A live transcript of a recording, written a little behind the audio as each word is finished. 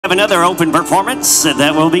have another open performance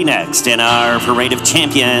that will be next in our Parade of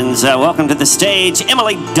Champions. Welcome to the stage,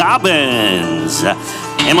 Emilie Dobbins.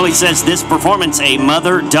 Emilie says this performance, a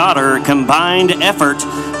mother-daughter combined effort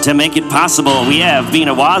to make it possible. We have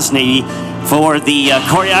Wozny for the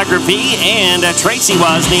choreography and Tracy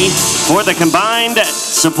Wozny for the combined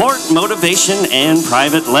support, motivation, and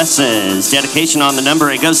private lessons. Dedication on the number,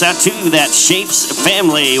 it goes out to that Shapes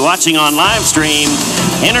family watching on live stream,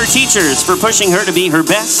 and her teachers for pushing her to be her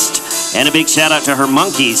best, and a big shout out to her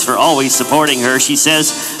monkeys for always supporting her. She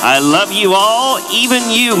says, I love you all, even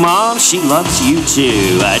you, Mom, she loves you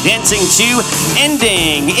too. Dancing to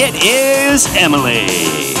Ending, it is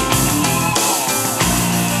Emilie.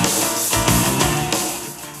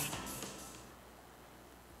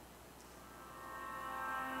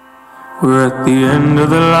 We're at the end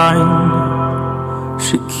of the line.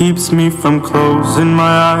 She keeps me from closing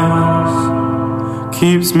my eyes,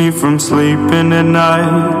 keeps me from sleeping at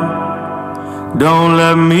night. Don't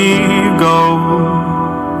let me go.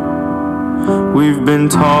 We've been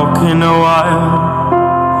talking a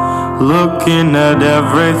while, looking at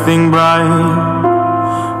everything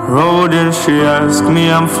bright. Road and she asked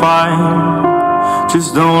me I'm fine,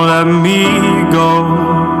 just don't let me go.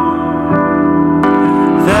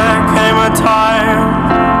 There came a time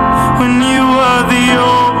when you were the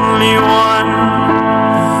only one.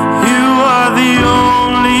 You were the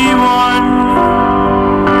only one,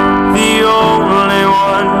 the only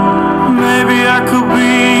one. Maybe I could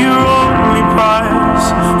be your only prize,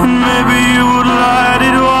 and maybe you would light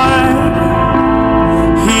it wide.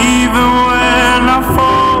 Even when I'm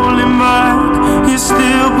falling back, you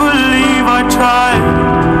still believe I tried.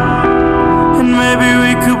 And maybe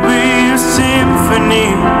we could be a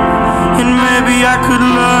symphony, and maybe I could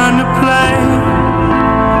learn to play.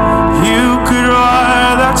 You could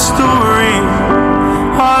write that story,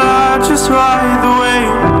 while I just ride the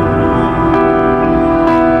wave.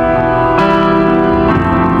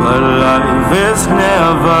 But life is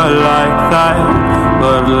never like that.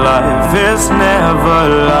 But life is never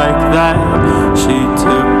like that. She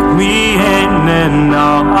took me in and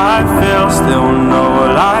now I feel still know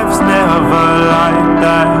life's never like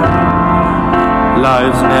that.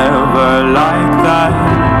 Life's never like that.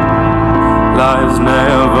 Life's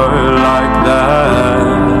never like that.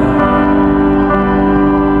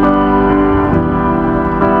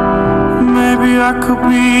 Maybe I could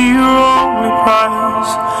be your only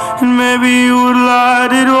prize, and maybe you would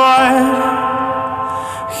light it wide.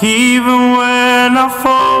 Even when I'm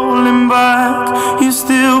falling back, you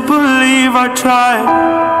still believe I tried.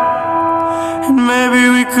 And maybe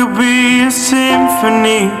we could be a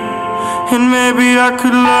symphony, and maybe I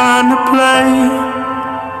could learn to play.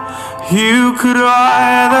 You could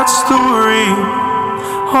write that story,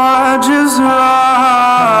 or I just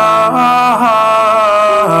write.